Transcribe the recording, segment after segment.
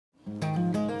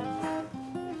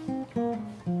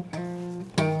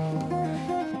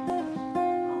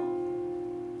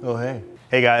Oh, hey.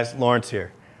 Hey guys, Lawrence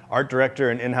here, art director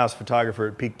and in-house photographer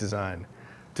at Peak Design.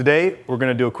 Today, we're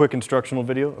gonna do a quick instructional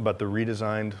video about the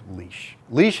redesigned Leash.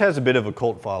 Leash has a bit of a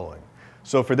cult following.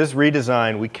 So for this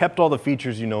redesign, we kept all the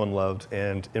features you know and loved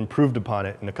and improved upon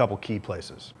it in a couple key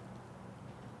places.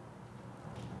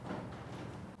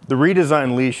 The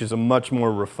redesigned Leash is a much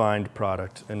more refined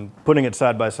product, and putting it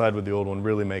side by side with the old one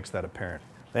really makes that apparent.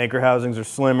 The anchor housings are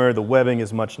slimmer, the webbing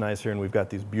is much nicer, and we've got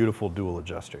these beautiful dual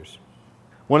adjusters.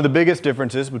 One of the biggest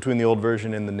differences between the old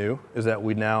version and the new is that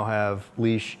we now have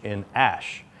Leash in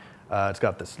ash. It's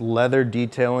got this leather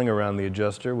detailing around the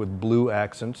adjuster with blue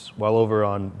accents, while over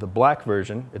on the black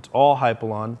version, it's all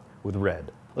Hypalon with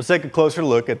red. Let's take a closer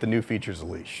look at the new features of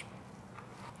Leash.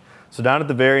 So down at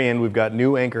the very end, we've got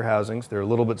new anchor housings. They're a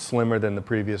little bit slimmer than the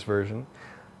previous version.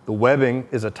 The webbing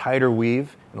is a tighter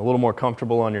weave and a little more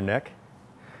comfortable on your neck.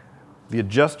 The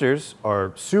adjusters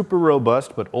are super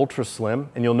robust but ultra slim,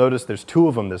 and you'll notice there's two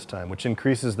of them this time, which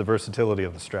increases the versatility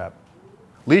of the strap.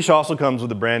 Leash also comes with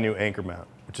a brand new anchor mount,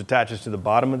 which attaches to the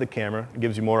bottom of the camera and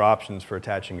gives you more options for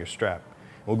attaching your strap.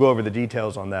 We'll go over the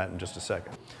details on that in just a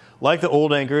second. Like the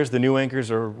old anchors, the new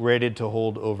anchors are rated to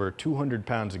hold over 200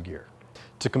 pounds of gear.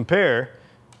 To compare,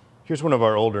 here's one of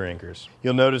our older anchors.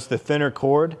 You'll notice the thinner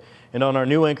cord, and on our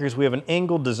new anchors we have an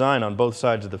angled design on both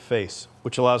sides of the face,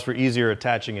 which allows for easier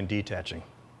attaching and detaching.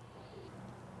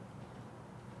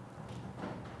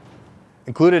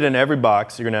 Included in every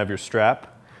box, you're going to have your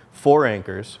strap, 4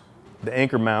 anchors, the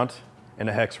anchor mount, and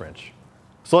a hex wrench.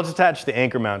 So let's attach the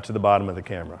anchor mount to the bottom of the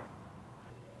camera.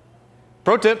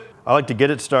 Pro tip, I like to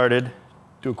get it started,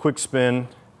 do a quick spin,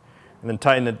 and then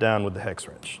tighten it down with the hex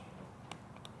wrench.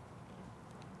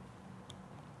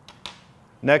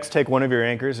 Next, take one of your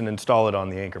anchors and install it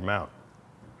on the anchor mount.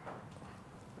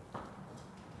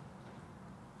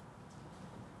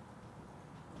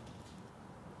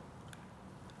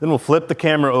 Then we'll flip the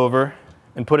camera over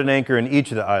and put an anchor in each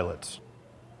of the eyelets.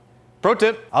 Pro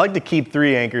tip, I like to keep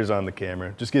 3 anchors on the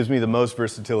camera. Just gives me the most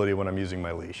versatility when I'm using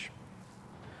my Leash.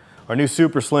 Our new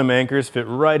super slim anchors fit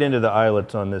right into the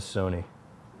eyelets on this Sony.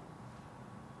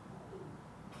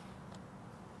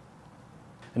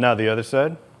 And now the other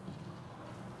side.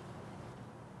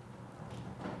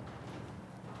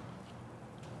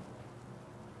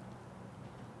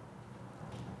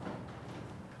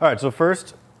 All right, so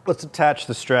first, let's attach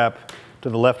the strap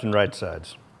to the left and right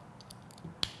sides.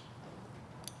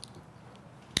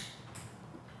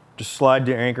 Just slide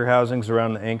your anchor housings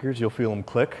around the anchors, you'll feel them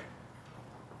click.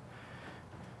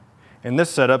 And this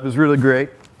setup is really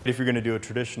great if you're gonna do a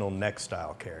traditional neck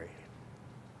style carry.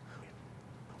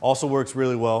 Also works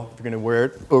really well if you're gonna wear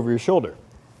it over your shoulder.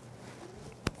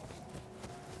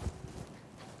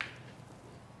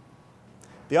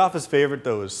 The office favorite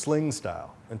though is sling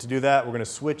style. And to do that, we're going to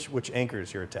switch which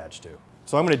anchors you're attached to.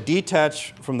 So I'm going to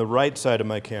detach from the right side of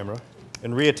my camera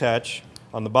and reattach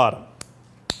on the bottom.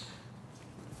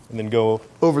 And then go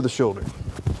over the shoulder.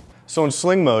 So in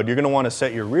sling mode, you're going to want to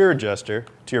set your rear adjuster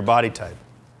to your body type.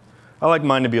 I like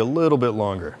mine to be a little bit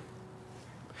longer.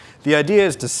 The idea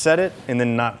is to set it and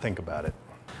then not think about it.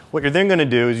 What you're then going to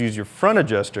do is use your front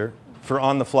adjuster for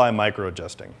on-the-fly micro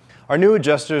adjusting. Our new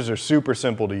adjusters are super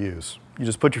simple to use. You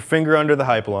just put your finger under the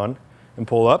Hypalon and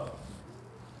pull up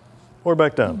or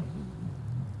back down.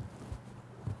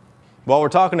 While we're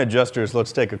talking adjusters,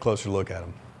 let's take a closer look at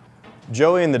them.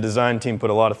 Joey and the design team put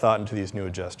a lot of thought into these new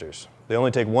adjusters. They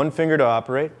only take 1 finger to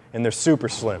operate, and they're super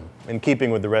slim, in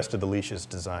keeping with the rest of the Leash's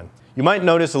design. You might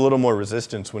notice a little more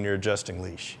resistance when you're adjusting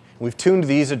Leash. We've tuned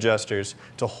these adjusters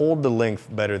to hold the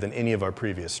length better than any of our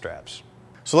previous straps.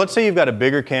 So let's say you've got a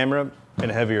bigger camera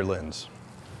and a heavier lens.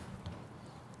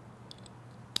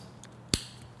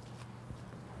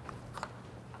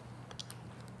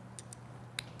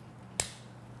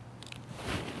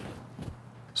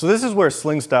 So this is where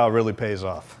sling style really pays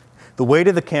off. The weight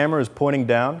of the camera is pointing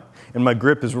down, and my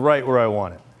grip is right where I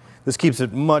want it. This keeps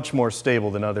it much more stable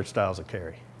than other styles of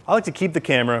carry. I like to keep the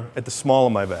camera at the small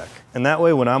of my back, and that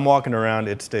way when I'm walking around,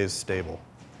 it stays stable.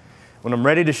 When I'm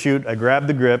ready to shoot, I grab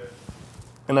the grip,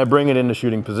 and I bring it into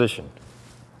shooting position.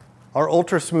 Our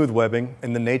ultra smooth webbing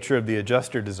and the nature of the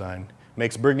adjuster design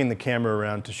makes bringing the camera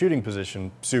around to shooting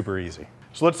position super easy.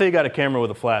 So let's say you got a camera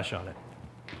with a flash on it.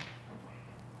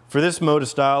 For this mode of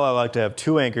style, I like to have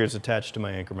 2 anchors attached to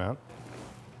my anchor mount.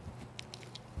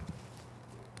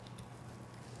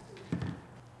 You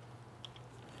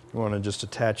want to just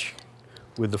attach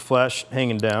with the flash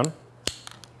hanging down.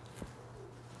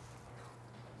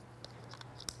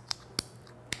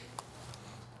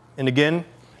 And again,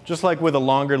 just like with a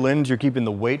longer lens, you're keeping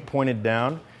the weight pointed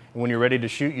down. And when you're ready to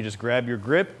shoot, you just grab your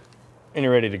grip and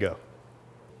you're ready to go.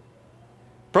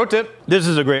 Pro tip, this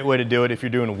is a great way to do it if you're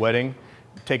doing a wedding,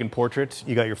 taking portraits.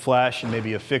 You got your flash and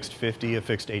maybe a fixed 50, a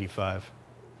fixed 85.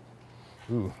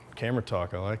 Ooh, camera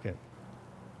talk, I like it.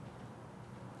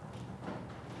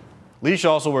 Leash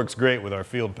also works great with our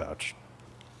field pouch.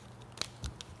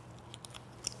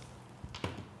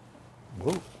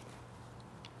 Whoa.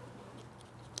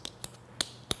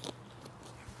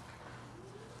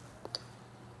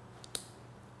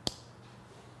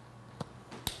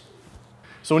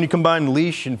 So when you combine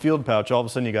leash and field pouch, all of a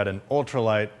sudden you got an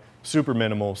ultralight, super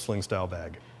minimal sling style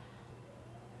bag.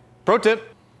 Pro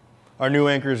tip, our new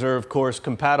anchors are of course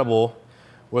compatible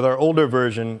with our older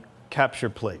version capture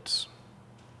plates.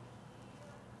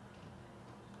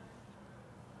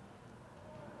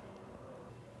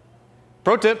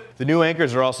 Pro tip, the new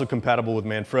anchors are also compatible with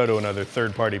Manfrotto and other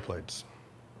third-party plates.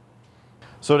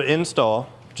 So to install,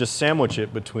 just sandwich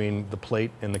it between the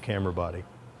plate and the camera body.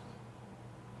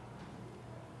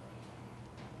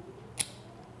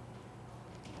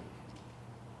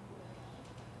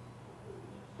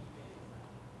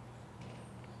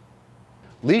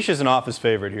 Leash is an office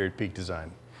favorite here at Peak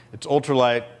Design. It's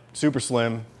ultralight, super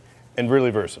slim, and really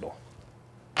versatile.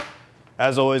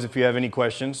 As always, if you have any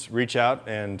questions, reach out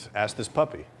and ask this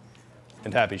puppy.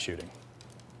 And happy shooting.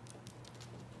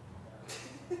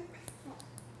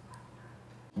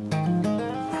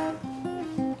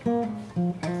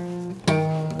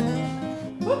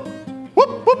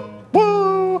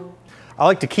 I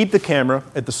like to keep the camera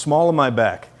at the small of my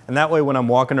back, and that way when I'm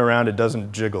walking around it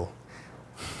doesn't jiggle.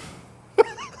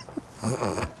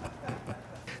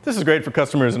 This is great for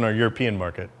customers in our European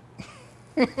market.